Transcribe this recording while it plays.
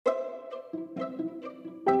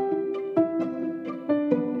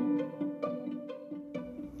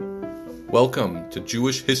Welcome to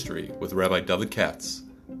Jewish History with Rabbi David Katz,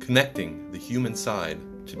 connecting the human side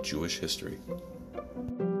to Jewish history.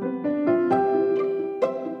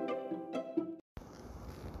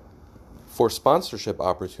 For sponsorship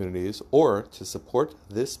opportunities or to support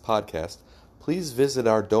this podcast, please visit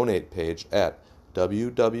our donate page at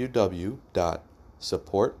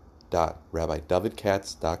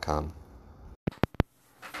www.support.rabbidavidkatz.com.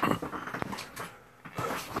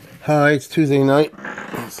 Hi, it's Tuesday night.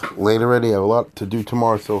 It's late already. I have a lot to do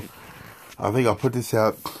tomorrow, so I think I'll put this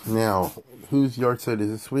out now. Whose yahrzeit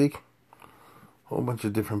is this week? A whole bunch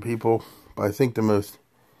of different people, but I think the most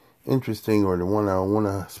interesting, or the one I want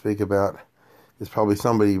to speak about, is probably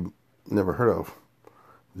somebody you never heard of.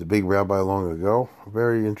 The big rabbi long ago, a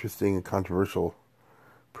very interesting and controversial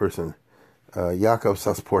person, Yaakov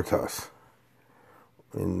Sasportas,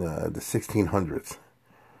 in the 1600s.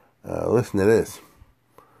 Listen to this.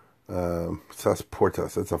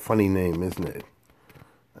 Sasportas, that's a funny name, isn't it?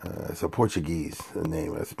 It's a Portuguese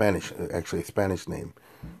name, a Spanish name.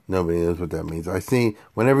 Nobody knows what that means. I see,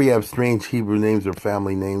 whenever you have strange Hebrew names or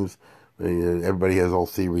family names, everybody has all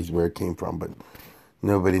theories where it came from, but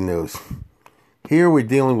nobody knows. Here we're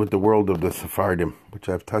dealing with the world of the Sephardim, which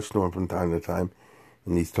I've touched on from time to time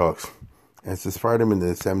in these talks. And it's the Sephardim in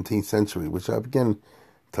the 17th century, which I've again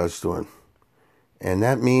touched on. And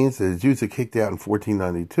that means that the Jews are kicked out in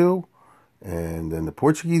 1492, and then the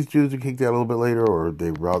Portuguese Jews were kicked out a little bit later, or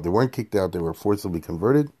they weren't kicked out, they were forcibly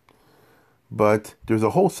converted. But there's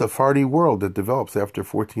a whole Sephardi world that develops after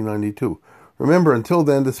 1492. Remember, until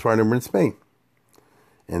then, the Sephardim were in Spain.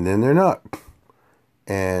 And then they're not.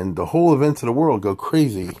 And the whole events of the world go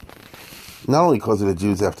crazy, not only because of the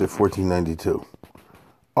Jews after 1492.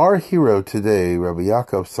 Our hero today, Rabbi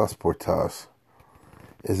Yaakov Sasportas,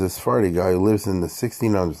 is a Sephardi guy who lives in the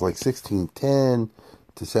 1600s, like 1610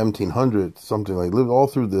 to 1700, something like, lived all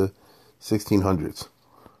through the 1600s.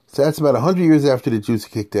 So that's about 100 years after the Jews were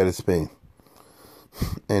kicked out of Spain.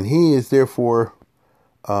 And he is therefore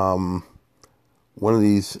one of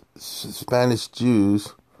these Spanish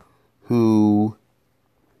Jews who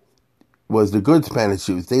was the good Spanish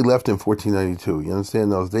Jews. They left in 1492. You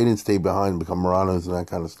understand those? They didn't stay behind and become Marranos and that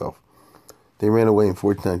kind of stuff. They ran away in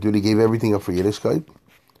 1492. They gave everything up for Yiddishkeit.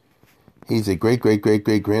 He's a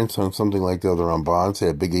great-great-great-great-grandson of something like the other Ramban, say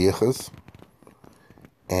a big Yichus.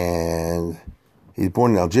 And he's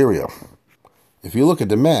born in Algeria. If you look at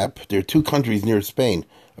the map, there are two countries near Spain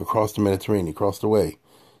across the Mediterranean, across the way.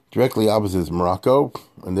 Directly opposite is Morocco,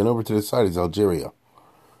 and then over to the side is Algeria.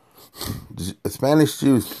 The Spanish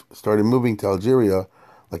Jews started moving to Algeria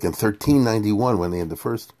like in 1391 when they had the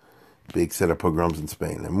first big set of pogroms in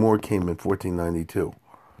Spain, and more came in 1492.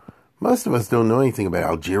 Most of us don't know anything about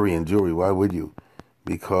Algerian Jewry. Why would you?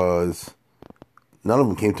 Because none of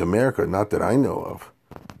them came to America, not that I know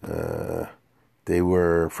of. They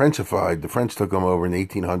were Frenchified. The French took them over in the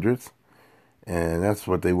 1800s, and that's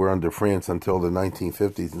what they were under France until the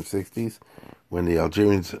 1950s and 60s, when the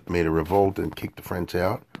Algerians made a revolt and kicked the French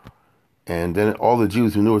out. And then all the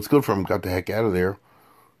Jews who knew what's good for them got the heck out of there,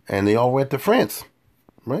 and they all went to France,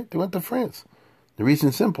 right? They went to France. The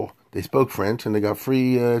reason's simple. They spoke French, and they got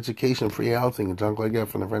free education, free housing, and junk like that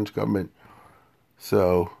from the French government.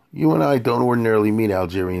 So, you and I don't ordinarily meet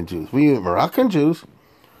Algerian Jews. We meet Moroccan Jews,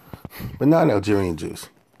 but not Algerian Jews,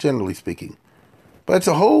 generally speaking. But it's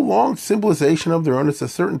a whole long civilization of their own. It's a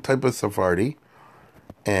certain type of Sephardi.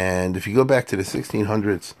 And if you go back to the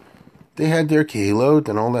 1600s, they had their kehilot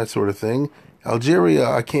and all that sort of thing.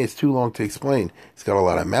 Algeria, it's too long to explain. It's got a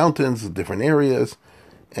lot of mountains, different areas.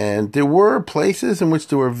 And there were places in which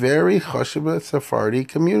there were very chashuva Sephardi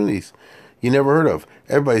communities you never heard of.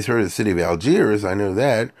 Everybody's heard of the city of Algiers, I know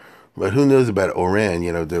that. But who knows about Oran?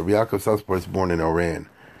 You know, the Yaakov Sasportas was born in Oran,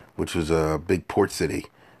 which was a big port city.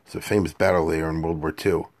 It's a famous battle there in World War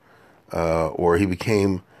II. Or he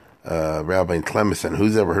became rabbi in Tlemcen.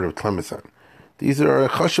 Who's ever heard of Tlemcen? These are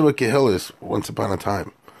chashuva kehilas once upon a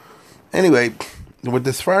time. Anyway, with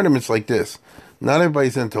the Sephardim, it's like this. Not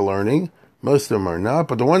everybody's into learning. Most of them are not,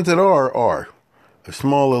 but the ones that are a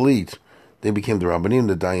small elite. They became the Rabbanim,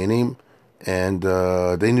 the Dayanim, and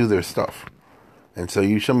they knew their stuff. And so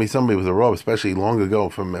you show me somebody with a robe, especially long ago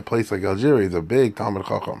from a place like Algeria, is a big Talmud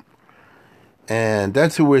Chacham. And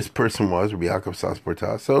that's who this person was, Rabbi Yaakov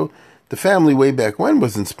Sasportas. So the family way back when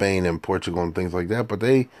was in Spain and Portugal and things like that, but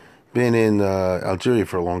they been in Algeria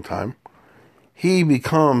for a long time. He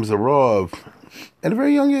becomes a Rav at a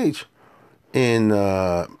very young age in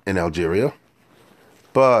Algeria.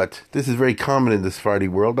 But this is very common in the Sephardi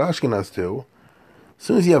world, Ashkenaz too. As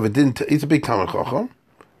soon as you have he's a big Talmud Chacham,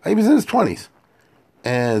 He was in his 20s.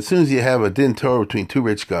 And as soon as you have a din Torah between two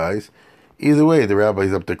rich guys, either way, the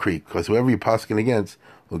rabbi's up the creek, because whoever you're posking against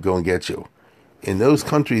will go and get you. In those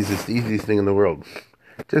countries, it's the easiest thing in the world.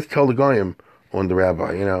 Just tell the goyim on the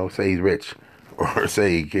rabbi, say he's rich, or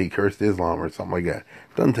say he cursed Islam or something like that.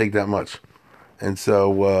 Doesn't take that much. And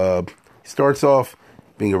so he starts off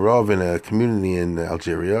being a rav in a community in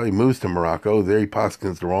Algeria. He moves to Morocco. There he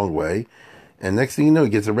poskens the wrong way. And next thing you know, he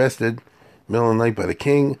gets arrested middle of the night by the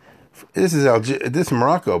king. This is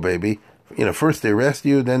Morocco, baby. First they arrest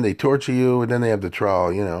you, then they torture you, and then they have the trial,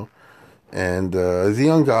 And he's a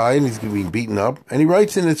young guy, and he's being beaten up. And he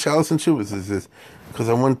writes in his Chalice and Shuvas, he says, because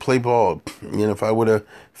I wouldn't play ball. If I would have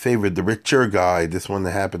favored the richer guy, this wouldn't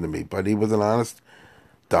have happened to me. But he was an honest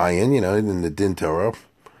Dayan, in the Din Torah.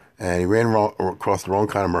 And he ran across the wrong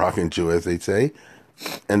kind of Moroccan Jew, as they say.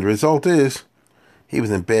 And the result is, he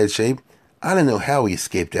was in bad shape. I don't know how he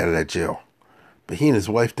escaped out of that jail. But he and his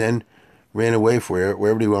wife then ran away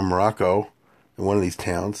wherever they were in Morocco, in one of these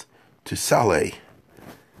towns, to Saleh.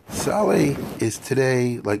 Saleh is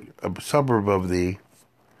today like a suburb of the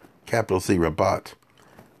capital city, Rabat.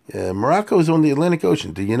 Morocco is on the Atlantic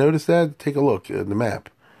Ocean. Did you notice that? Take a look at the map.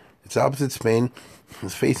 It's opposite Spain.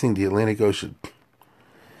 It's facing the Atlantic Ocean.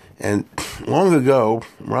 And long ago,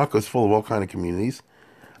 Morocco is full of all kinds of communities.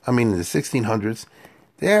 In the 1600s,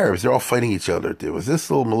 the Arabs, they're all fighting each other. There was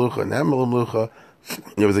this little Malucha and that little Malucha.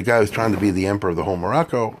 There was a guy who was trying to be the emperor of the whole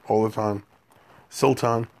Morocco all the time,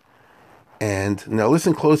 Sultan. And now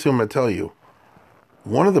listen closely, I'm going to tell you.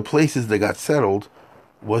 One of the places they got settled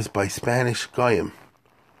was by Spanish Goyim,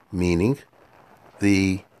 meaning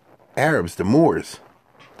the Arabs, the Moors,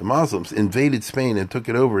 the Muslims, invaded Spain and took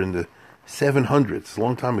it over in the 700s, a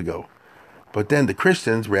long time ago. But then the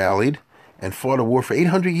Christians rallied and fought a war for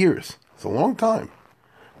 800 years. It's a long time,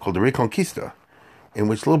 called the Reconquista, in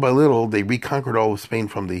which little by little they reconquered all of Spain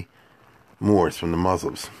from the Moors, from the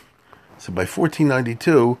Muslims. So by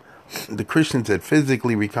 1492, the Christians had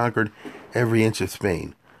physically reconquered every inch of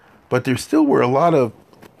Spain. But there still were a lot of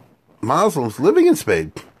Muslims living in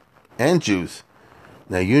Spain, and Jews.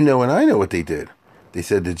 Now you know and I know what they did. They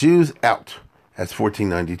said the Jews out. That's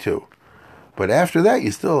 1492. But after that,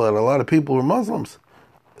 you still had a lot of people who were Muslims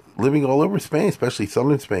living all over Spain, especially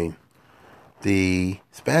southern Spain. The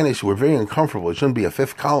Spanish were very uncomfortable. It shouldn't be a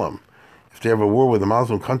fifth column. If they have a war with a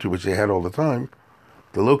Muslim country, which they had all the time,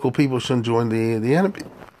 the local people shouldn't join the enemy.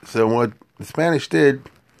 So what the Spanish did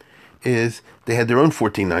is they had their own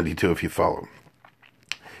 1492, if you follow.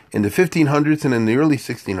 In the 1500s and in the early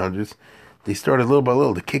 1600s, they started little by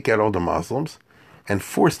little to kick out all the Muslims and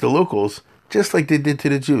force the locals, just like they did to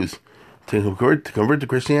the Jews, to convert to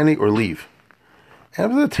Christianity or leave.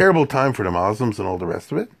 And it was a terrible time for the Muslims and all the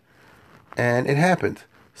rest of it. And it happened.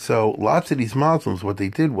 So lots of these Muslims, what they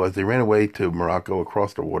did was they ran away to Morocco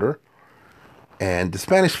across the water, and the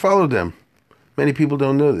Spanish followed them. Many people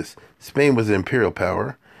don't know this. Spain was an imperial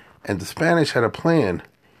power, and the Spanish had a plan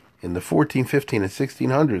in the 14, 15, and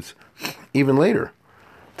 1600s, even later,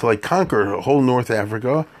 to conquer whole North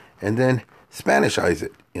Africa and then Spanishize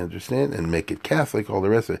it, you understand, and make it Catholic, all the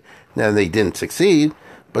rest of it. Now, they didn't succeed,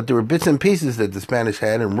 but there were bits and pieces that the Spanish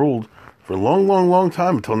had and ruled for a long, long, long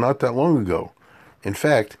time until not that long ago. In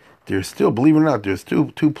fact, there's still, believe it or not, there's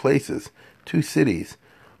two places, two cities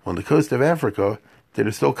on the coast of Africa that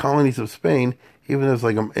are still colonies of Spain, even though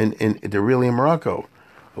it's they're really in Morocco.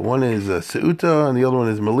 One is Ceuta and the other one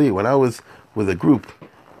is Melilla. When I was with a group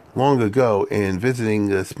long ago and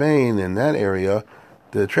visiting Spain in that area,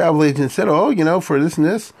 the travel agent said, for this and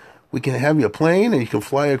this, we can have you a plane and you can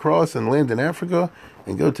fly across and land in Africa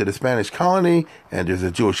and go to the Spanish colony, and there's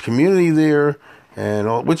a Jewish community there, and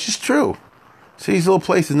all, which is true. See, these little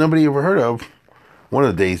places nobody ever heard of, one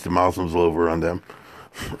of the days the Muslims will overrun them,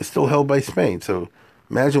 it's still held by Spain. So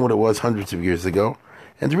imagine what it was hundreds of years ago.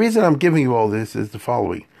 And the reason I'm giving you all this is the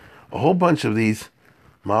following. A whole bunch of these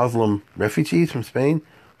Muslim refugees from Spain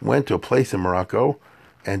went to a place in Morocco,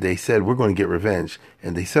 and they said, we're going to get revenge.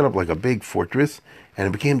 And they set up like a big fortress, and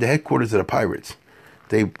it became the headquarters of the pirates.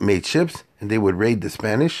 They made ships, and they would raid the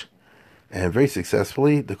Spanish, and very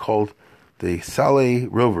successfully. They're called the Saleh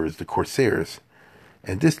Rovers, the Corsairs.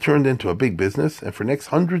 And this turned into a big business, and for the next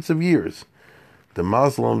hundreds of years, the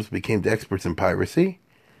Muslims became the experts in piracy,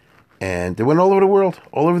 and they went all over the world,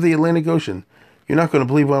 all over the Atlantic Ocean. You're not going to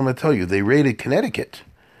believe what I'm going to tell you. They raided Connecticut,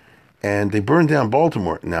 and they burned down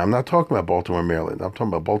Baltimore. Now, I'm not talking about Baltimore, Maryland. I'm talking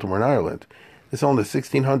about Baltimore in Ireland. It's all in the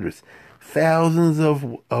 1600s. Thousands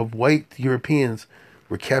of white Europeans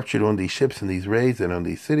were captured on these ships and these raids and on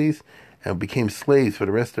these cities and became slaves for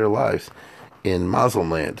the rest of their lives in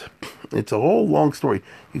Muslim land. It's a whole long story.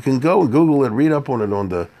 You can go and Google it, read up on it on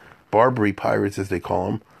the Barbary pirates, as they call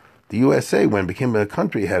them, The USA, when it became a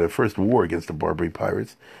country, had a first war against the Barbary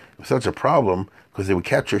pirates. It was such a problem because they would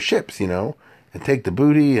capture ships, and take the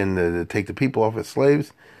booty and take the people off as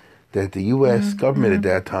slaves, that the U.S. government at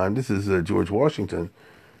that time, this is George Washington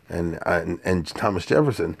and Thomas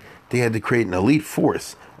Jefferson, they had to create an elite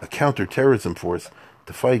force, a counterterrorism force,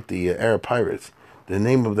 to fight the Arab pirates. The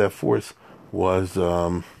name of that force was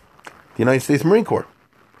the United States Marine Corps.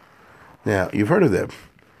 Now, you've heard of them.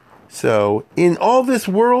 So, in all this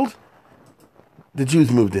world, the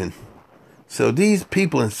Jews moved in. So these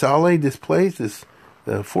people in Saleh, this place, this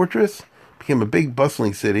fortress, became a big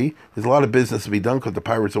bustling city. There's a lot of business to be done because the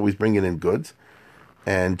pirates always bringing in goods.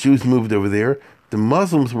 And Jews moved over there. The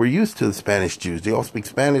Muslims were used to the Spanish Jews. They all speak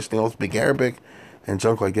Spanish, they all speak Arabic, and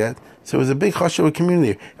junk like that. So it was a big Hashua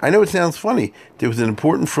community. I know it sounds funny. There was an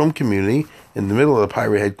important Frum community in the middle of the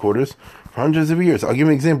pirate headquarters for hundreds of years. I'll give you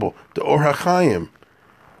an example. The Or HaChaim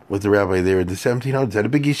was the rabbi there in the 1700s, had a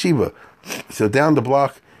big yeshiva. So down the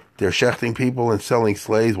block, they're shechting people and selling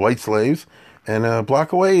slaves, white slaves. And a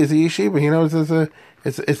block away is the yeshiva.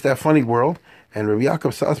 It's that funny world. And Rabbi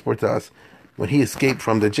Yaakov Sasportas, when he escaped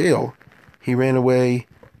from the jail, he ran away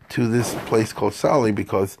to this place called Saleh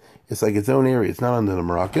because it's like its own area. It's not under the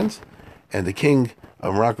Moroccans. And the king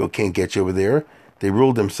of Morocco can't get you over there. They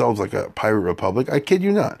ruled themselves like a pirate republic. I kid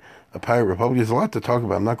you not. A pirate republic. There's a lot to talk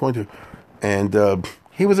about. I'm not going to. And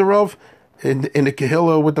he was a Rav in the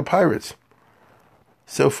Kehillah with the pirates.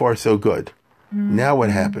 So far, so good. Now what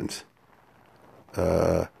happens?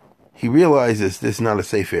 He realizes this is not a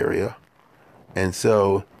safe area. And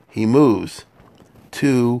so he moves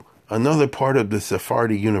to another part of the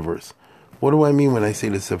Sephardi universe. What do I mean when I say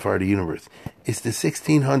the Sephardi universe? It's the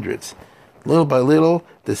 1600s. Little by little,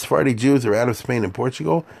 the Sephardi Jews are out of Spain and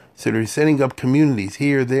Portugal, so they're setting up communities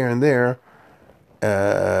here, there, and there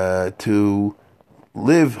to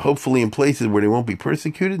live, hopefully, in places where they won't be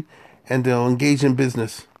persecuted, and they'll engage in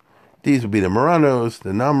business. These would be the Marranos,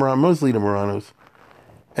 the non-Marranos, mostly the Marranos.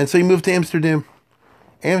 And so he moved to Amsterdam.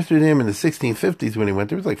 Amsterdam in the 1650s when he went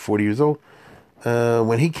there, he was like 40 years old.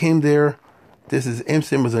 When he came there,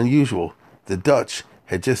 Amsterdam was unusual. The Dutch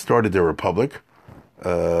had just started their republic.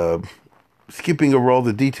 Skipping over all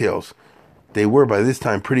the details, they were by this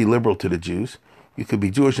time pretty liberal to the Jews. You could be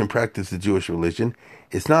Jewish and practice the Jewish religion.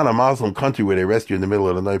 It's not a Muslim country where they arrest you in the middle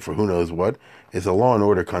of the night for who knows what. It's a law and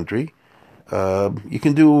order country. You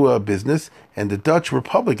can do business. And the Dutch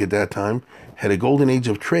Republic at that time had a golden age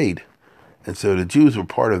of trade. And so the Jews were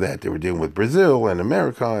part of that. They were dealing with Brazil and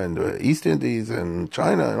America and the East Indies and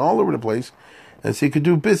China and all over the place. And so you could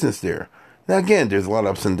do business there. Now, again, there's a lot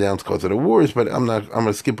of ups and downs because of the wars, but I'm going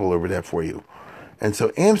to skip all over that for you. And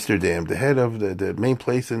so Amsterdam, the head of the main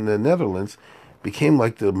place in the Netherlands, became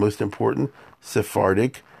like the most important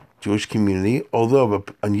Sephardic Jewish community, although of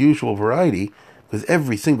an unusual variety, because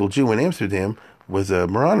every single Jew in Amsterdam was a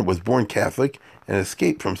Marrano, was born Catholic and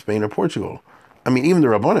escaped from Spain or Portugal. I mean, even the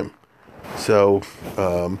Rabbanim. So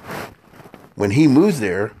when he moves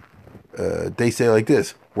there, they say like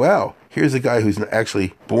this: wow, here's a guy who's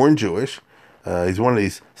actually born Jewish. He's one of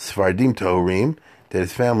these Sephardim Tohorim that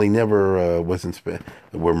his family never was in Spain.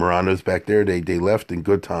 Were Marranos back there. They left in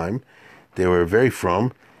good time. They were very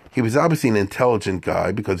frum. He was obviously an intelligent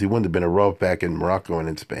guy because he wouldn't have been a Rav back in Morocco and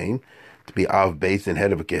in Spain to be Av based and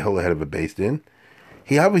head of a Kehillah, head of a based in.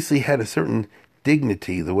 He obviously had a certain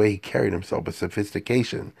dignity, the way he carried himself, a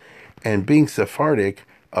sophistication. And being Sephardic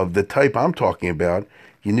of the type I'm talking about,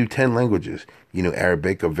 you knew 10 languages. You knew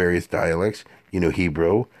Arabic of various dialects. You knew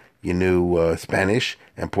Hebrew. You knew Spanish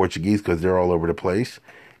and Portuguese because they're all over the place.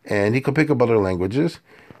 And he could pick up other languages.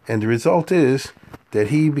 And the result is that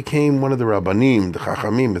he became one of the Rabbanim, the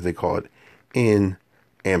Chachamim as they call it, in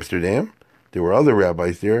Amsterdam. There were other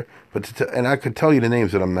rabbis there, and I could tell you the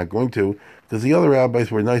names, but I'm not going to, because the other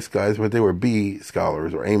rabbis were nice guys, but they were B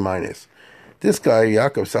scholars or A minus. This guy,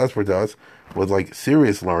 Yaakov Sasportas, was like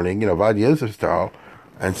serious learning, Vad Yosef style,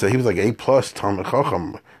 and so he was like A plus Talmud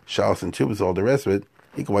Chacham, Shalos and Chubas, all the rest of it.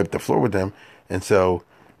 He could wipe the floor with them, and so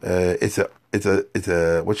it's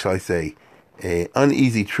a what shall I say, a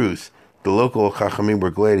uneasy truce. The local Chachamim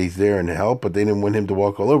were glad he's there and help, but they didn't want him to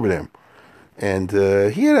walk all over them. And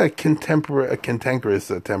he had a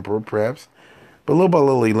cantankerous temper, perhaps. But little by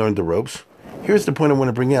little, he learned the ropes. Here's the point I want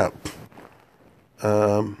to bring out.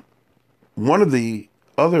 One of the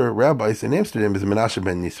other rabbis in Amsterdam is Menashe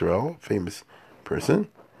ben Yisrael, famous person.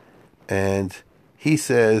 And he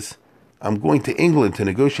says, I'm going to England to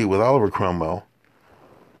negotiate with Oliver Cromwell,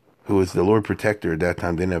 who was the Lord Protector at that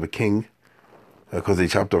time. They didn't have a king, because they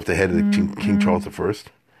chopped off the head of the King Charles I.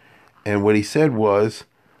 And what he said was,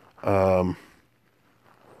 I'm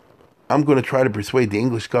going to try to persuade the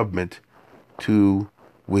English government to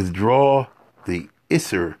withdraw the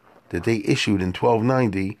Isser that they issued in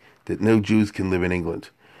 1290 that no Jews can live in England,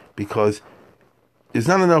 because there's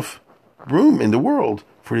not enough room in the world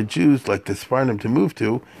for the Jews like the Sephardim to move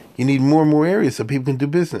to. You need more and more areas so people can do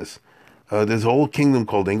business. There's a whole kingdom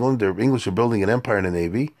called England. The English are building an empire in the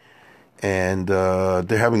Navy, and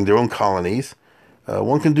they're having their own colonies.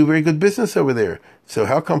 One can do very good business over there. So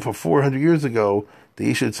how come for 400 years ago they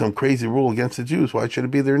issued some crazy rule against the Jews? Why should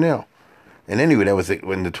it be there now? And anyway, that was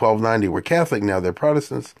when the 1290 were Catholic. Now they're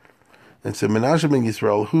Protestants. And so Menachem ben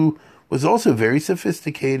Yisrael, who was also very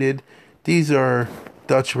sophisticated, these are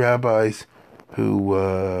Dutch rabbis who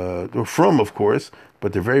were from, of course,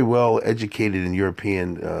 but they're very well educated in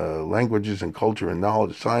European languages and culture and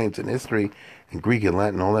knowledge, science and history, and Greek and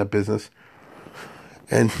Latin, all that business.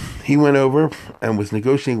 And he went over and was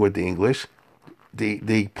negotiating with the English.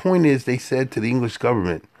 The point is, they said to the English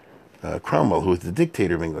government, Cromwell, who was the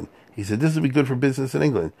dictator of England, he said, this will be good for business in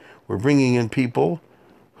England. We're bringing in people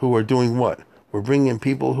who are doing what? We're bringing in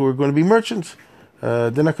people who are going to be merchants. They're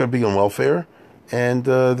not going to be on welfare. And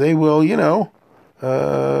they will,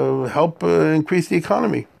 help increase the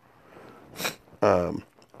economy. The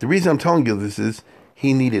reason I'm telling you this is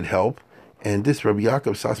he needed help. And this Rabbi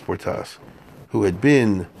Yaakov Sasportas, who had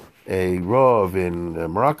been a Rav in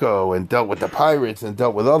Morocco and dealt with the pirates and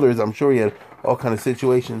dealt with others, I'm sure he had all kinds of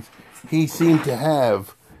situations. He seemed to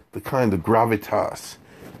have the kind of gravitas.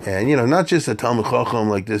 And, not just a Talmud Chacham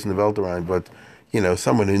like this in the Welterine, but,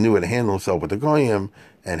 someone who knew how to handle himself with the Goyim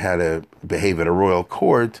and how to behave at a royal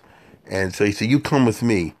court. And so he said, you come with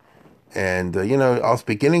me. And, I'll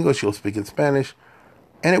speak in English, you'll speak in Spanish.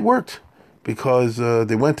 And it worked, because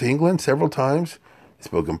they went to England several times. They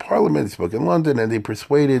spoke in Parliament, they spoke in London, and they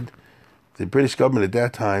persuaded the British government at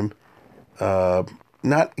that time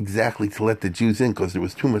not exactly to let the Jews in, because there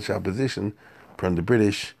was too much opposition from the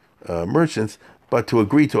British merchants, but to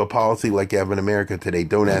agree to a policy like you have in America today,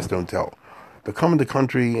 don't ask, don't tell. But come in the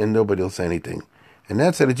country and nobody will say anything. And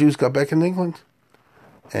that's how the Jews got back in England.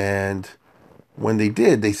 And when they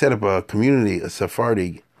did, they set up a community, a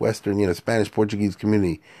Sephardi, Western, Spanish, Portuguese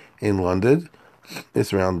community in London.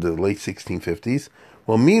 It's around the late 1650s.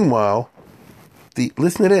 Well, meanwhile,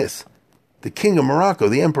 listen to this. The king of Morocco,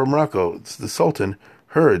 the emperor of Morocco, the sultan,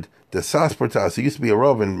 heard that Sasportas, who used to be a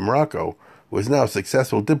Rav in Morocco, was now a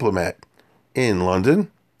successful diplomat in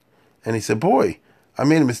London. And he said, boy, I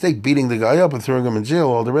made a mistake beating the guy up and throwing him in jail,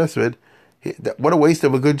 all the rest of it. What a waste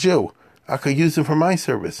of a good Jew. I could use him for my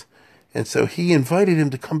service. And so he invited him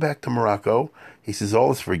to come back to Morocco. He says,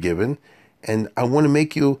 all is forgiven. And I want to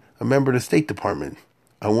make you a member of the State Department.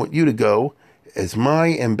 I want you to go as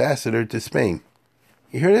my ambassador to Spain.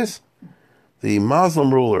 You hear this? The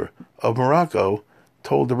Muslim ruler of Morocco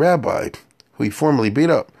told the rabbi, who he formerly beat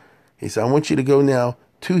up, he said, I want you to go now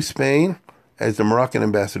to Spain as the Moroccan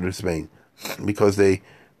ambassador to Spain, because the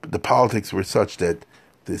politics were such that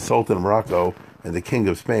the Sultan of Morocco and the King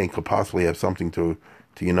of Spain could possibly have something to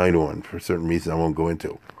unite on for certain reasons I won't go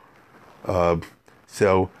into.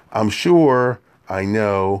 So I'm sure I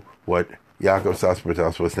know what Yaakov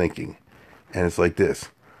Sasportas was thinking. And it's like this.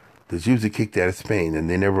 The Jews are kicked out of Spain, and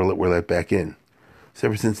they never were let back in. So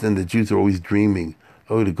ever since then, the Jews are always dreaming,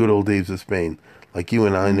 the good old days of Spain. Like you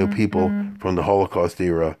and I know people from the Holocaust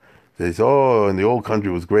era. They say, and the old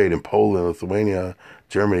country was great, and Poland, Lithuania,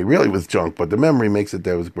 Germany really was junk, but the memory makes it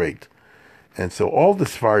that was great. And so all the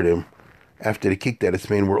Sephardim, after they kicked out of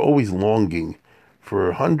Spain, were always longing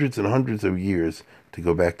for hundreds and hundreds of years to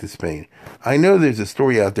go back to Spain. I know there's a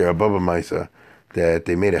story out there, Baba Maisa, that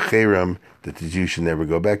they made a cherem that the Jews should never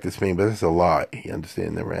go back to Spain, but that's a lie. You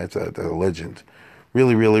understand? That's a legend.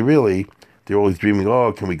 Really, really, really, they're always dreaming,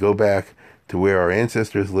 can we go back to where our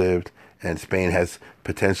ancestors lived? And Spain has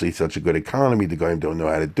potentially such a good economy. The guys don't know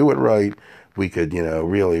how to do it right. We could,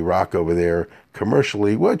 really rock over there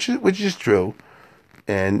commercially, which is true.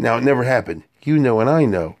 And now it never happened. You know and I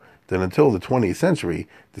know that until the 20th century,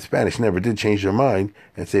 the Spanish never did change their mind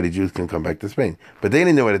and say the Jews can come back to Spain. But they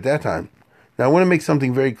didn't know it at that time. Now I want to make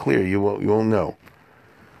something very clear. You won't know.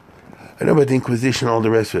 I know about the Inquisition, all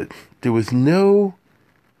the rest of it. There was no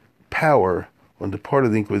power on the part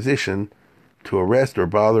of the Inquisition to arrest or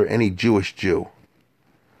bother any Jewish Jew.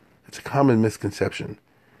 It's a common misconception.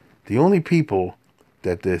 The only people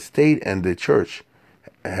that the state and the church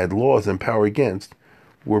had laws and power against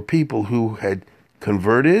were people who had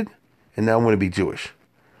converted and now want to be Jewish.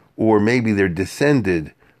 Or maybe they're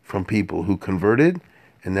descended from people who converted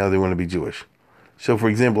and now they want to be Jewish. So, for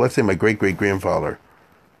example, let's say my great-great-grandfather,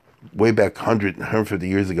 way back 150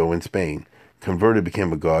 years ago in Spain, converted,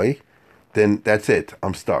 became a guy, then that's it.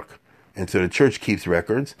 I'm stuck. And so the church keeps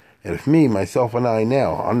records. And if me, myself, and I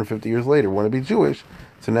now, 150 years later, want to be Jewish,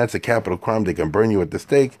 So that's a capital crime. They can burn you at the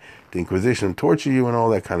stake, the Inquisition torture you, and all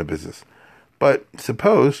that kind of business. But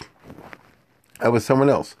suppose I was someone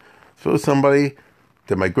else. Suppose somebody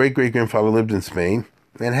that my great-great-grandfather lived in Spain,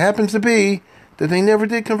 and it happens to be that they never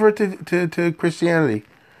did convert to Christianity.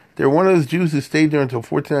 They're one of those Jews who stayed there until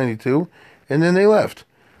 1492, and then they left.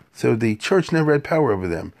 So the church never had power over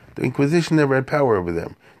them. The Inquisition never had power over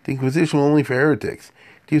them. The Inquisition was only for heretics.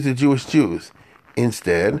 These are Jewish Jews.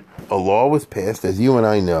 Instead, a law was passed, as you and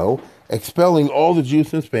I know, expelling all the Jews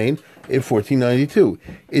from Spain in 1492.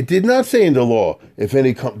 It did not say in the law, if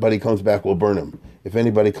anybody comes back, we'll burn him. If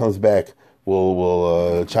anybody comes back,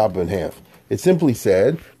 we'll chop him in half. It simply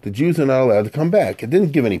said the Jews are not allowed to come back. It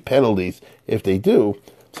didn't give any penalties if they do.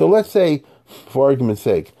 So let's say, for argument's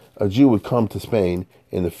sake, a Jew would come to Spain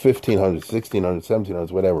in the 1500s, 1600s,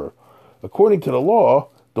 1700s, whatever. According to the law,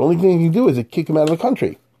 the only thing you can do is kick him out of the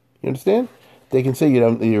country. You understand? They can say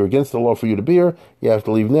you're against the law for you to be here. You have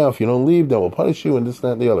to leave now. If you don't leave, then we'll punish you and this,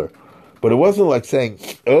 that, and the other. But it wasn't like saying,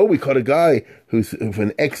 oh, we caught a guy who's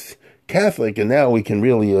an ex-Catholic, and now we can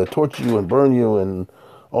really torture you and burn you and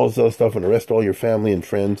all this other stuff and arrest all your family and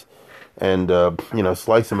friends and,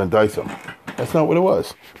 slice them and dice them. That's not what it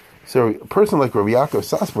was. So a person like Rabbi Yaakov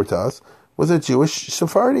Sasportas was a Jewish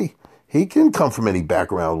Sephardi. He didn't come from any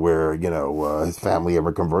background where, his family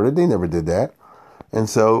ever converted. They never did that. And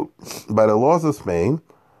so, by the laws of Spain,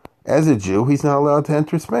 as a Jew, he's not allowed to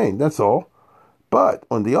enter Spain. That's all. But,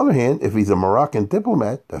 on the other hand, if he's a Moroccan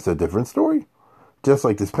diplomat, that's a different story. Just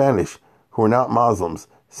like the Spanish, who are not Muslims,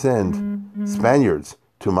 send Spaniards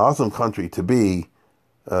to a Muslim country to be,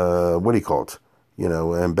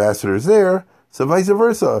 ambassadors there. So vice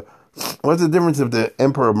versa. What's the difference if the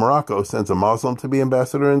Emperor of Morocco sends a Muslim to be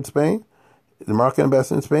ambassador in Spain, the Moroccan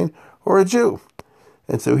ambassador in Spain, or a Jew?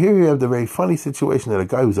 And so here you have the very funny situation that a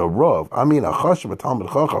guy who's a Rav, a Chashav, a Talmud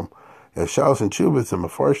Chacham, a Shalos and Chubas and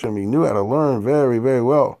Mefarshim, he knew how to learn very, very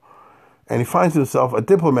well. And he finds himself a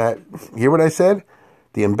diplomat. Hear what I said?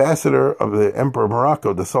 The ambassador of the Emperor of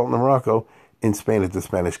Morocco, the Sultan of Morocco, in Spain at the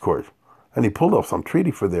Spanish court. And he pulled off some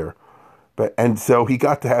treaty for there. And so he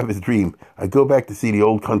got to have his dream. I go back to see the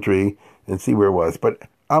old country and see where it was. But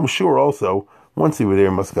I'm sure also, once he was there,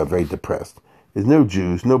 he must have got very depressed. There's no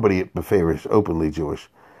Jews, nobody favors openly Jewish,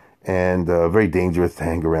 and very dangerous to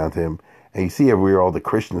hang around him. And you see everywhere all the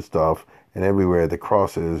Christian stuff, and everywhere the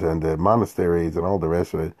crosses and the monasteries and all the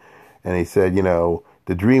rest of it. And he said,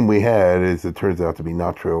 the dream we had it turns out to be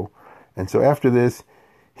not true. And so after this,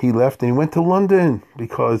 he left and he went to London,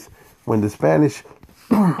 because when the Spanish,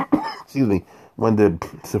 when the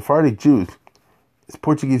Sephardic Jews,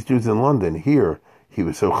 Portuguese Jews in London, here, he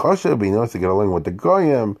was so chashav, he knows to get along with the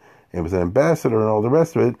Goyim, and was an ambassador and all the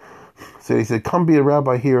rest of it. So he said, come be a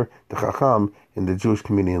rabbi here, the Chacham, in the Jewish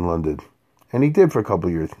community in London. And he did for a couple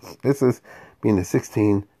of years. This is in the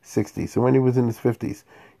 1660s. So when he was in his 50s,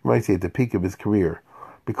 you might say at the peak of his career.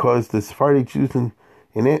 Because the Sephardic Jews in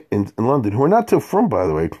London, who are not so frum, by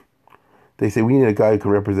the way, they say, we need a guy who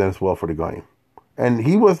can represent us well for the Goyim. And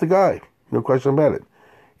he was the guy, no question about it.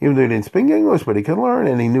 Even though he didn't speak English, but he could learn,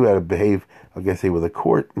 and he knew how to behave, I guess, with a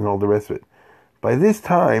court and all the rest of it. By this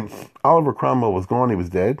time, Oliver Cromwell was gone, he was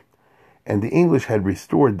dead, and the English had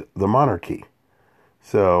restored the monarchy.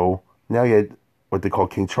 So now you had what they call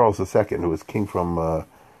King Charles II, who was king from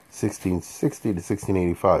 1660 to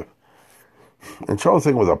 1685. And Charles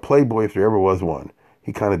II was a playboy if there ever was one.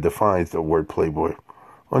 He kind of defines the word playboy.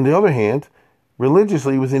 On the other hand,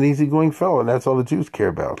 religiously, he was an easygoing fellow, and that's all the Jews care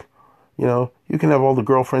about. You can have all the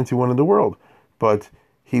girlfriends you want in the world, but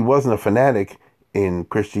he wasn't a fanatic in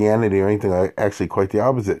Christianity or anything, actually quite the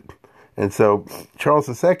opposite. And so Charles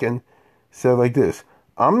II said like this,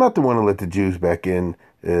 I'm not the one who let the Jews back in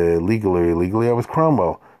legally or illegally, I was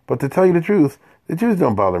Cromwell. But to tell you the truth, the Jews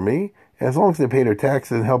don't bother me. And as long as they pay their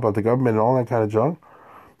taxes and help out the government and all that kind of junk,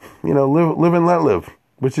 live and let live,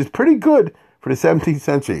 which is pretty good for the 17th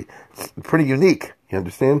century. Pretty unique, you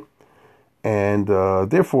understand? And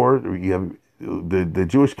therefore, you have the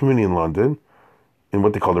Jewish community in London, in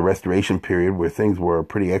what they call the Restoration period, where things were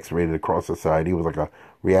pretty X-rated across society. It was like a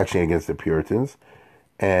reaction against the Puritans.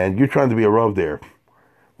 And you're trying to be a Rav there.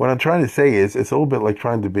 What I'm trying to say is, it's a little bit like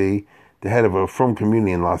trying to be the head of a frum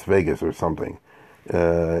community in Las Vegas or something.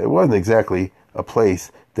 It wasn't exactly a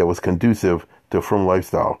place that was conducive to a frum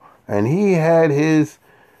lifestyle. And he had his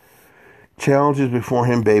challenges before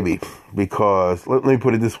him, baby. Because, let me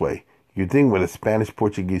put it this way. You're dealing with a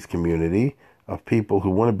Spanish-Portuguese community of people who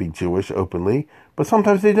want to be Jewish openly, but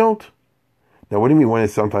sometimes they don't. Now, what do you mean when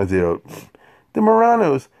sometimes they don't? The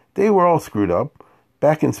Marranos, they were all screwed up.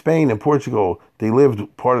 Back in Spain and Portugal, they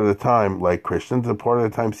lived part of the time like Christians and part of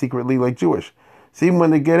the time secretly like Jewish. So even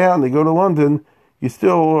when they get out and they go to London, You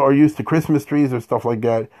still are used to Christmas trees or stuff like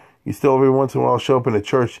that. You still every once in a while show up in a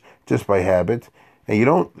church just by habit. And you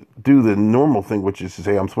don't do the normal thing, which is to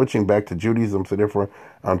say, I'm switching back to Judaism, so therefore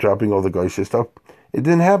I'm dropping all the Goyish stuff. It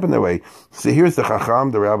didn't happen that way. So here's the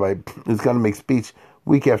Chacham, the rabbi, who's going to make speech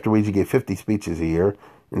week after week. He gave 50 speeches a year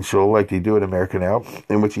in Shul, like they do in America now,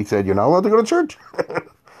 in which he said, you're not allowed to go to church.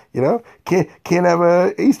 Can't have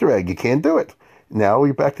a Easter egg. You can't do it. Now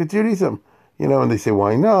we're back to Judaism. And they say,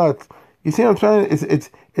 why not? You see what I'm trying?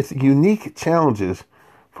 It's unique challenges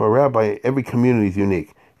for a rabbi. Every community is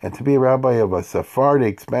unique. And to be a rabbi of a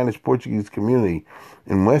Sephardic, Spanish-Portuguese community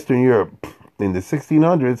in Western Europe in the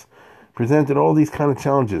 1600s presented all these kind of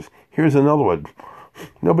challenges. Here's another one.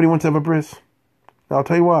 Nobody wants to have a bris. Now, I'll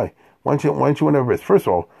tell you why. Why don't you want to have a bris? First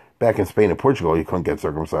of all, back in Spain and Portugal, you couldn't get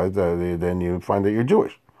circumcised. Then you find that you're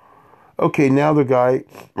Jewish. Okay, now the guy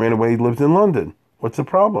ran away, he lives in London. What's the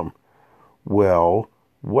problem? Well,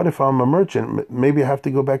 what if I'm a merchant? Maybe I have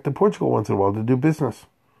to go back to Portugal once in a while to do business.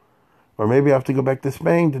 Or maybe I have to go back to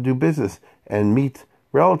Spain to do business and meet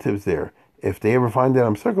relatives there. If they ever find out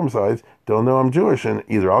I'm circumcised, they'll know I'm Jewish, and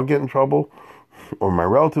either I'll get in trouble or my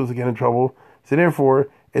relatives will get in trouble. So therefore,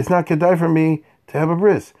 it's not kedai for me to have a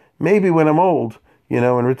bris. Maybe when I'm old,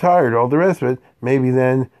 and retired, all the rest of it, maybe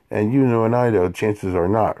then, and and I know, chances are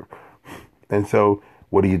not. And so,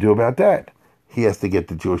 what do you do about that? He has to get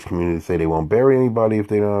the Jewish community to say they won't bury anybody if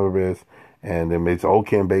they don't have a bris, and then it's all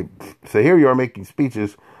campaign. So here you are making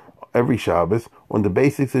speeches every Shabbos on the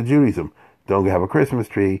basics of Judaism. Don't have a Christmas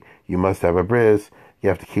tree. You must have a bris. You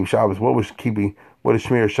have to keep Shabbos. What is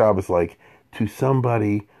Shmir Shabbos like to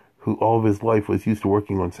somebody who all of his life was used to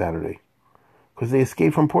working on Saturday? Because they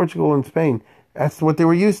escaped from Portugal and Spain. That's what they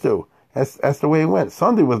were used to. That's the way it went.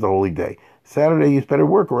 Sunday was the holy day. Saturday you better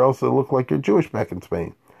work or else it'll look like you're Jewish back in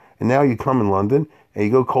Spain. And now you come in London and you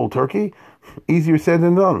go cold turkey. Easier said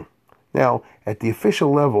than done. Now, at the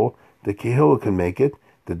official level, the Kehillah can make it,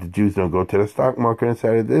 that the Jews don't go to the stock market on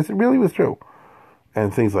Saturday. This really was true.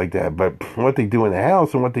 And things like that. But what they do in the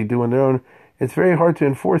house and what they do on their own, it's very hard to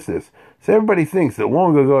enforce this. So everybody thinks that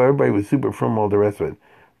long ago everybody was super from all the rest of it.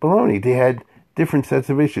 Baloney, they had different sets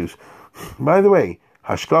of issues. By the way,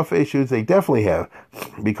 hashkafa issues they definitely have.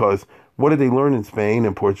 Because what did they learn in Spain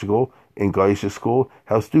and Portugal, in Goyish school?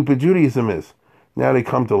 How stupid Judaism is. Now they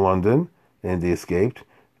come to London, and they escaped,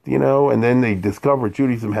 and then they discover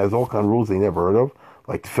Judaism has all kinds of rules they never heard of,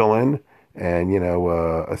 like tefillin, and,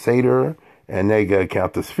 a seder, and they got to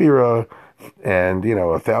count the sphira, and,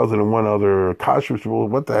 1,001 other kashrus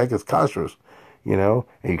rules. What the heck is kashrus? And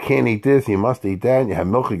you can't eat this, you must eat that, and you have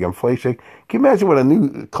milchig and fleshig. Can you imagine what a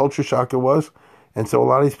new culture shock it was? And so a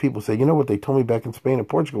lot of these people say, what they told me back in Spain and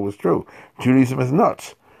Portugal was true. Judaism is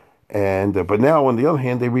nuts. And but now, on the other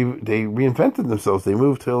hand, they reinvented themselves. They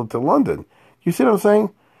moved to London. You see what I'm saying?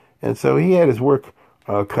 And so he had his work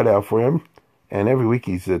cut out for him. And every week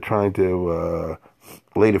he's trying to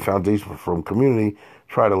lay the foundation from community,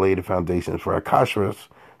 try to lay the foundations for our kashrus,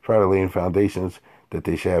 try to lay in foundations that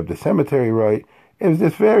they should have the cemetery right. It was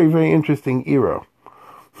this very, very interesting era.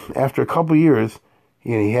 After a couple of years,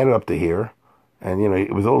 he had it up to here. And,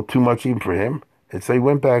 it was a little too much even for him. And so he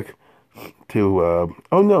went back to,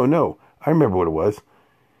 no, I remember what it was.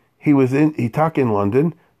 He talked in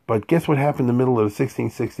London, but guess what happened in the middle of the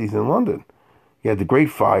 1660s in London? You had the Great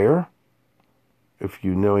Fire. If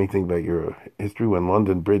you know anything about your history, when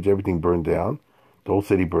London Bridge, everything burned down. The whole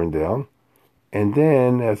city burned down. And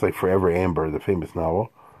then, that's like Forever Amber, the famous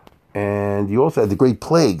novel. And you also had the Great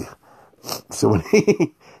Plague. So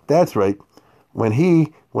that's right. When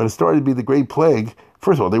it started to be the Great Plague,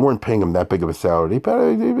 first of all, they weren't paying him that big of a salary.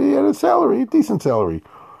 He had a salary, a decent salary.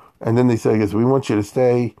 And then they said, I guess, we want you to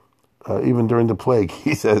stay even during the plague.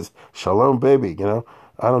 He says, shalom, baby,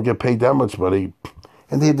 I don't get paid that much money.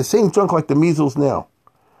 And they had the same junk like the measles now.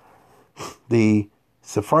 The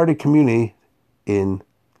Sephardic community in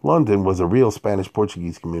London was a real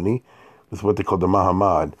Spanish-Portuguese community. It's what they call the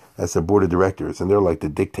Mahamad. That's the board of directors, and they're like the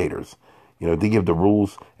dictators. They give the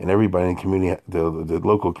rules, and everybody in the community, the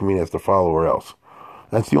local community has to follow or else.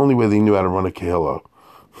 That's the only way they knew how to run a kehillah.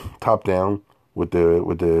 Top down, with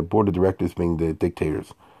the board of directors being the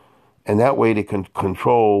dictators. And that way they can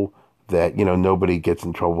control that, nobody gets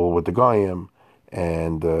in trouble with the Goyim,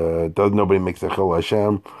 and nobody makes a Chil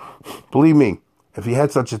Hashem. Believe me, if you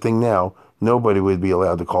had such a thing now, nobody would be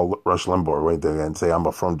allowed to call Rush Limbaugh right there and say, I'm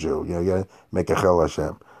a from Jew. You got to make a Chil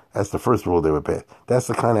Hashem. That's the first rule they would pass. That's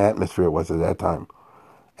the kind of atmosphere it was at that time.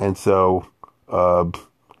 And so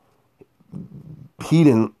he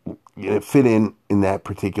didn't fit in that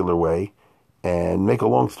particular way. And make a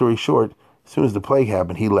long story short, as soon as the plague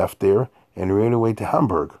happened, he left there and ran away to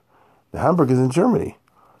Hamburg. Now, Hamburg is in Germany.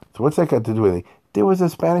 So what's that got to do with it? There was a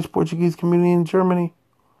Spanish-Portuguese community in Germany,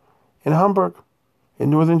 in Hamburg, in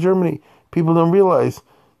northern Germany. People don't realize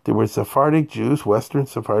there were Sephardic Jews, Western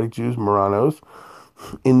Sephardic Jews, Marranos,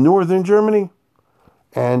 in northern Germany.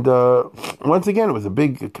 And once again, it was a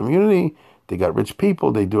big community. They got rich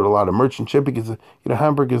people. They do a lot of merchant shipping because,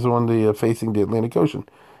 Hamburg is on the facing the Atlantic Ocean.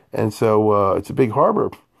 And so it's a big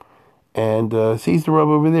harbor. And sees the rub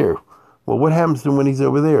over there. Well, what happens to him when he's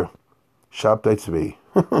over there? Shabtai Tzvi.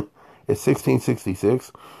 It's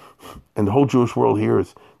 1666. And the whole Jewish world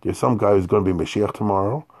hears there's some guy who's going to be Mashiach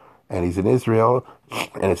tomorrow. And he's in Israel.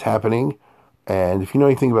 And it's happening. And if you know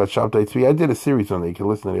anything about Shabtai Tzvi, I did a series on it. You can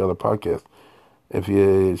listen to the other podcast.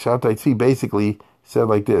 Shabtai Tzvi basically said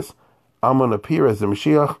like this: I'm going to appear as the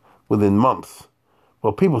Mashiach within months.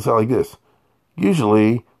 Well, people say like this.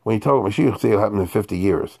 Usually, when you talk about Mashiach, say it'll happen in 50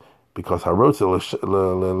 years. Because Harotza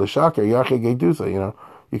l'shakar yachid gedusa,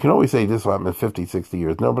 you can always say this will happen in 50, 60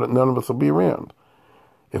 years. No, but none of us will be around.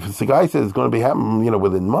 If it's the guy says it's going to be happening,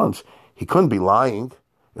 within months, he couldn't be lying.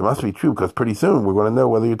 It must be true because pretty soon we're going to know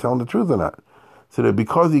whether you're telling the truth or not. So that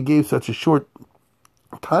because he gave such a short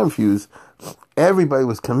time fuse, everybody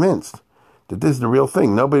was convinced that this is the real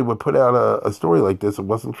thing. Nobody would put out a story like this. It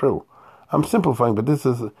wasn't true. I'm simplifying, but this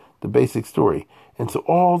is the basic story. And so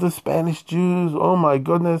all the Spanish Jews, oh my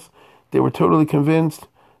goodness, they were totally convinced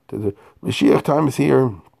that the Mashiach time is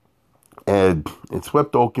here. And it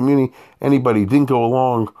swept the whole community. Anybody who didn't go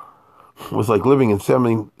along was like living in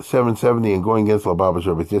 770 and going against Lubavitch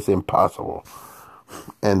Rebbe. It's just impossible.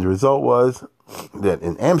 And the result was that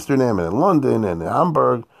in Amsterdam and in London and in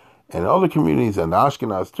Hamburg and other communities and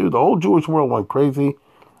Ashkenaz too, the whole Jewish world went crazy.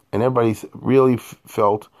 And everybody really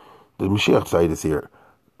felt the Mashiach side is here.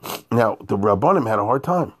 Now, the Rabbanim had a hard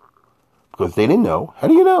time because they didn't know. How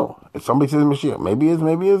do you know? If somebody says Mashiach, maybe he is,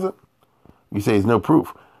 maybe he isn't. You say there's no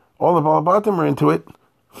proof. All the Balabatim are into it.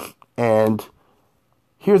 And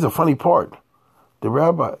here's a funny part. The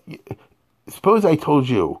rabbi, suppose I told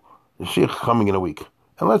you the Mashiach coming in a week.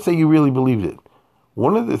 And let's say you really believed it.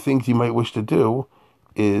 One of the things you might wish to do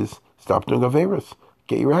is stop doing Averis.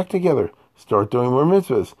 Get your act together. Start doing more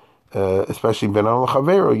mitzvahs. Especially Ben Al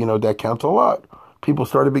Chavero, that counts a lot. People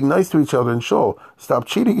started being nice to each other in shul. Stopped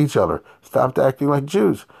cheating each other. Stopped acting like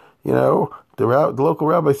Jews. The local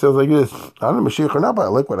rabbi says like this: I don't know Mashiach or not, but I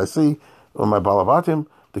like what I see on my balavatim.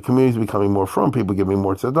 The community is becoming more frum. People giving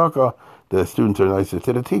more tzedakah. The students are nicer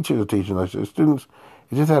to the teachers. The teachers are nicer to the students.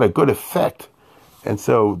 It just had a good effect. And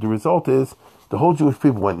so the result is the whole Jewish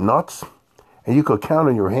people went nuts. And you could count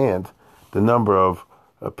on your hand the number of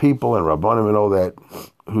people and rabbanim and all that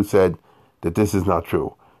who said that this is not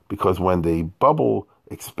true. Because when the bubble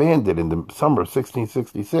expanded in the summer of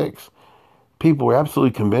 1666, people were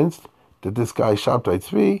absolutely convinced that this guy, Shabtai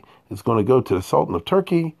Tzvi, is going to go to the Sultan of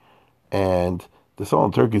Turkey, and the Sultan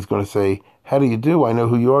of Turkey is going to say, how do you do? I know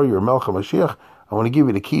who you are. You're Melech HaMashiach. I want to give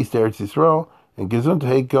you the keys to Eretz Yisrael, and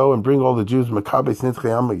Gesundheit, go and bring all the Jews, Makabes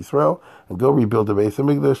Nitzchei Am Yisrael, and go rebuild the Beis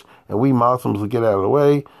HaMikdash, and we Muslims will get out of the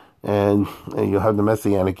way, and you'll have the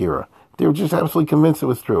Messianic era. They were just absolutely convinced it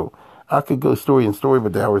was true. I could go story and story,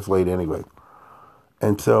 but the hour's late anyway.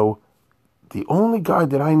 And so the only guy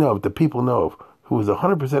that I know, that people know of, who was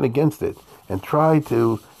 100% against it and tried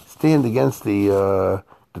to stand against the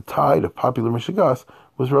tide of popular Mishigas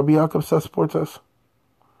was Rabbi Yaakov Sasportas.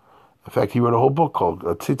 In fact, he wrote a whole book called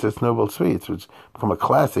Tzitzis Novel Tzvi, which has become a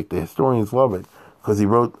classic. The historians love it because he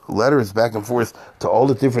wrote letters back and forth to all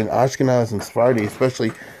the different Ashkenaz and Sephardi,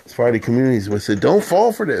 especially Sephardi communities, which said, don't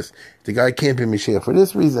fall for this. The guy can't be Mashiach for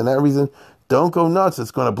this reason, that reason. Don't go nuts.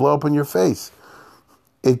 It's going to blow up in your face.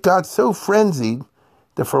 It got so frenzied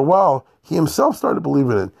that for a while, he himself started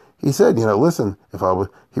believing it. He said, listen,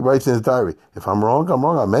 he writes in his diary, if I'm wrong, I'm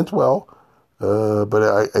wrong. I meant well,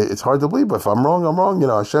 but it's hard to believe. But if I'm wrong, I'm wrong.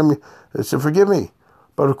 Hashem should forgive me.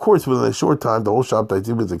 But of course, within a short time, the whole Shabtai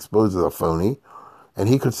Tzvi was exposed as a phony. And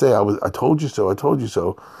he could say, I told you so, I told you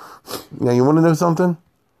so. Now, you want to know something?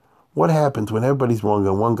 What happens when everybody's wrong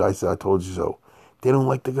and one guy says, I told you so? They don't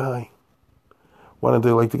like the guy. Why don't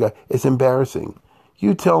they like the guy? It's embarrassing.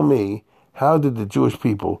 You tell me, how did the Jewish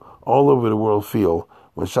people all over the world feel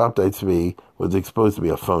when Shabtai Tzvi was exposed to be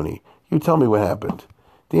a phony? You tell me what happened.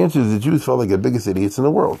 The answer is the Jews felt like the biggest idiots in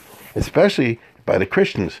the world, especially by the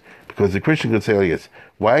Christians, because the Christian could say like this: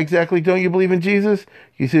 why exactly don't you believe in Jesus?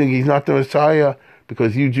 You think he's not the Messiah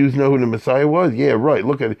because you Jews know who the Messiah was? Yeah, right.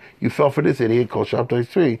 Look at it. You fell for this idiot called Shabtai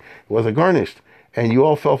Tzvi. It wasn't garnished. And you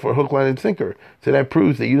all fell for hook, line, and sinker. So that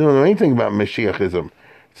proves that you don't know anything about Mashiachism.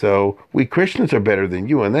 So we Christians are better than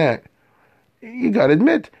you on that. You got to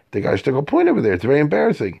admit, the guy took a point over there. It's very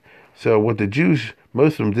embarrassing. So what the Jews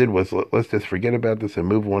most of them did was, let's just forget about this and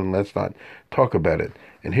move on, and let's not talk about it.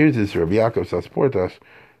 And here's this Rabbi Yaakov Sasportas,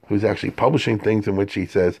 who's actually publishing things in which he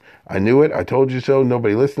says, I knew it, I told you so,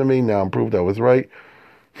 nobody listened to me, now I'm proved I was right.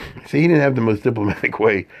 See, he didn't have the most diplomatic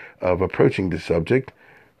way of approaching the subject,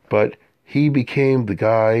 but he became the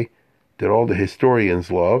guy that all the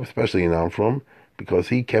historians love, especially in Amfram, because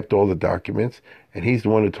he kept all the documents, and he's the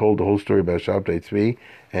one who told the whole story about Shabtai Tzvi,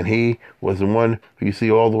 and he was the one who you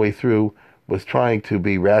see all the way through was trying to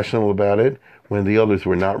be rational about it when the others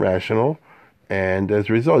were not rational, and as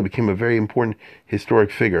a result, he became a very important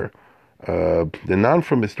historic figure. The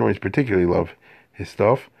non-From historians particularly love his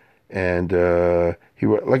stuff, and he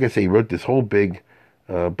wrote, like I say, he wrote this whole big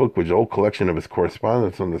book, which is a whole collection of his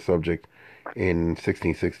correspondence on the subject in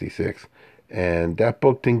 1666. And that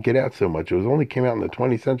book didn't get out so much. It only came out in the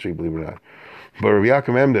 20th century, believe it or not. But Rabbi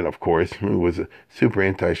Yaakov Emden, of course, who was a super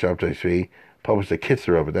anti-Shabtai Tzvi, published a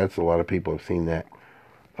kitzer of it. That's a lot of people have seen that.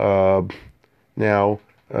 Now,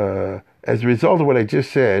 as a result of what I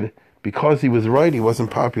just said, because he was right, he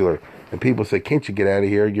wasn't popular, and people say, "Can't you get out of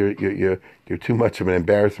here? You're too much of an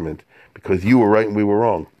embarrassment because you were right and we were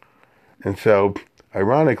wrong." And so,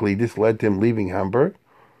 ironically, this led to him leaving Hamburg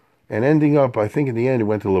and ending up, I think, in the end, he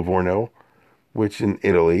went to Livorno, which in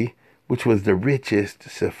Italy, which was the richest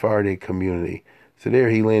Sephardic community. So there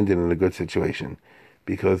he landed in a good situation,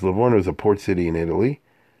 because Livorno is a port city in Italy.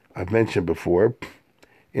 I've mentioned before,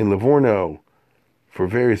 in Livorno, for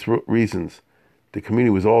various reasons, the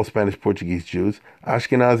community was all Spanish-Portuguese Jews.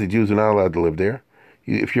 Ashkenazi Jews were not allowed to live there.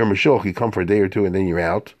 If you're a Mashiach, you come for a day or two and then you're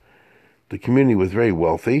out. The community was very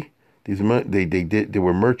wealthy. They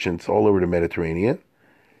were merchants all over the Mediterranean,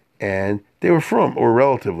 and they were from, or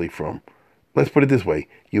relatively from. Let's put it this way.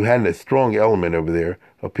 You had a strong element over there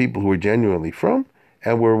of people who were genuinely from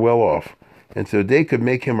and were well off. And so they could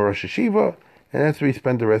make him a Rosh Hashiva, and that's where he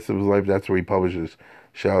spent the rest of his life. That's where he publishes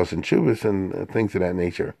Shalos and Chuvas and things of that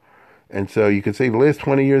nature. And so you could say the last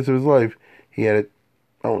 20 years of his life, he had it,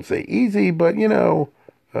 I won't say easy, but,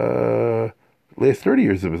 last 30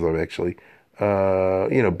 years of his life, actually,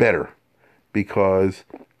 better. Because,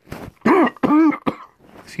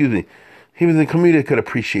 excuse me, he was in a community that could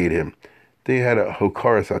appreciate him. They had a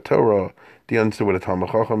Hokaras HaTorah. They understood what a Talmud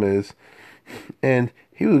Chacham is. And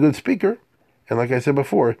he was a good speaker. And like I said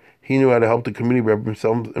before, he knew how to help the community represent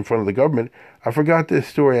himself in front of the government. I forgot this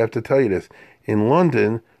story. I have to tell you this. In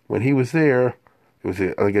London, when he was there, it was,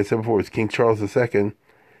 like I said before, it was King Charles II.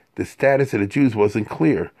 The status of the Jews wasn't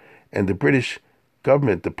clear. And the British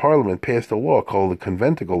government, the parliament, passed a law called the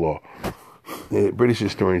Conventicle Law. The British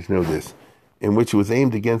historians know this, in which it was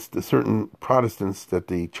aimed against the certain Protestants that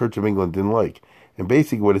the Church of England didn't like. And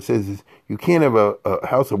basically what it says is, you can't have a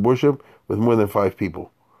house of worship with more than 5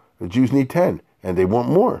 people. The Jews need 10, and they want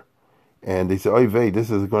more. And they say, oy vey,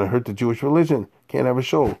 this is going to hurt the Jewish religion. Can't have a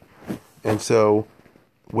shul. And so,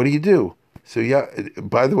 what do? So, yeah,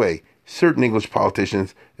 by the way, certain English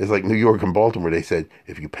politicians, it's like New York and Baltimore, they said,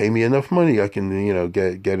 if you pay me enough money, I can,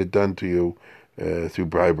 get it done to you through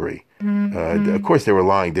bribery. Of course, they were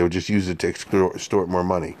lying. They would just use it to extort more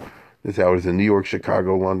money. This is how it is in New York,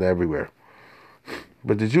 Chicago, London, everywhere.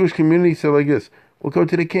 But the Jewish community said like this, we'll go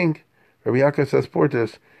to the king. Rabbi Yaakov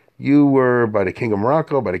Sasportas, you were by the king of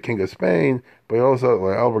Morocco, by the king of Spain, by also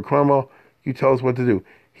like Albert Cromwell. You tell us what to do.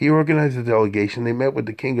 He organized a delegation. They met with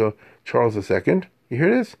the king of Charles II. You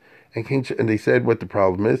hear this? And they said what the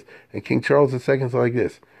problem is. And King Charles II is like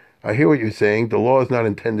this. I hear what you're saying. The law is not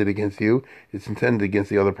intended against you. It's intended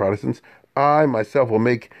against the other Protestants. I, myself, will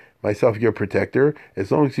make myself your protector.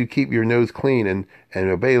 As long as you keep your nose clean and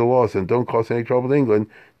obey the laws and don't cause any trouble to England,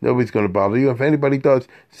 nobody's going to bother you. If anybody does,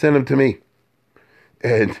 send them to me.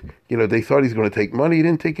 And, they thought he's going to take money. He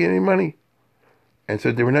didn't take any money. And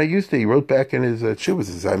so they were not used to it. He wrote back in his Chuvas,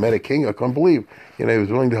 he said, I met a king, I couldn't believe. He was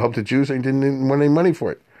willing to help the Jews and he didn't want any money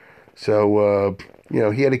for it. So,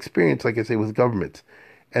 he had experience, like I say, with governments.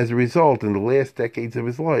 As a result, in the last decades of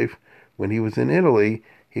his life, when he was in Italy,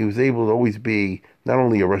 he was able to always be not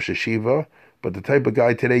only a Rosh Hashiva, but the type of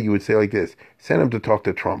guy today you would say like this, send him to talk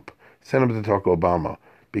to Trump, send him to talk to Obama,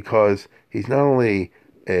 because he's not only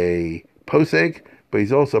a posek, but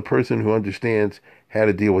he's also a person who understands how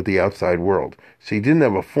to deal with the outside world. So he didn't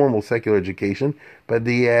have a formal secular education, but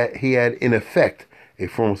he had, in effect, a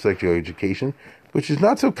formal secular education, which is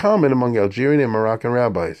not so common among Algerian and Moroccan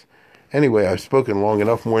rabbis. Anyway, I've spoken long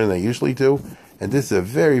enough, more than I usually do, and this is a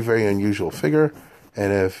very, very unusual figure,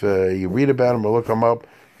 and if you read about him or look him up,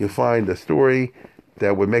 you'll find a story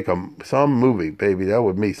that would make some movie, baby. That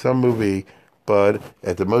would be some movie, but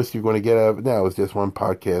at the most you're going to get out of it now is just one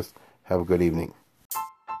podcast. Have a good evening.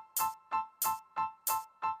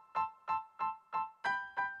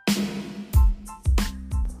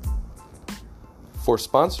 For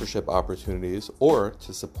sponsorship opportunities or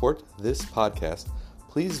to support this podcast,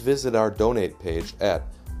 please visit our donate page at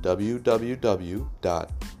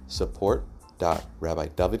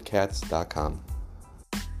www.support.rabbidavidkatz.com.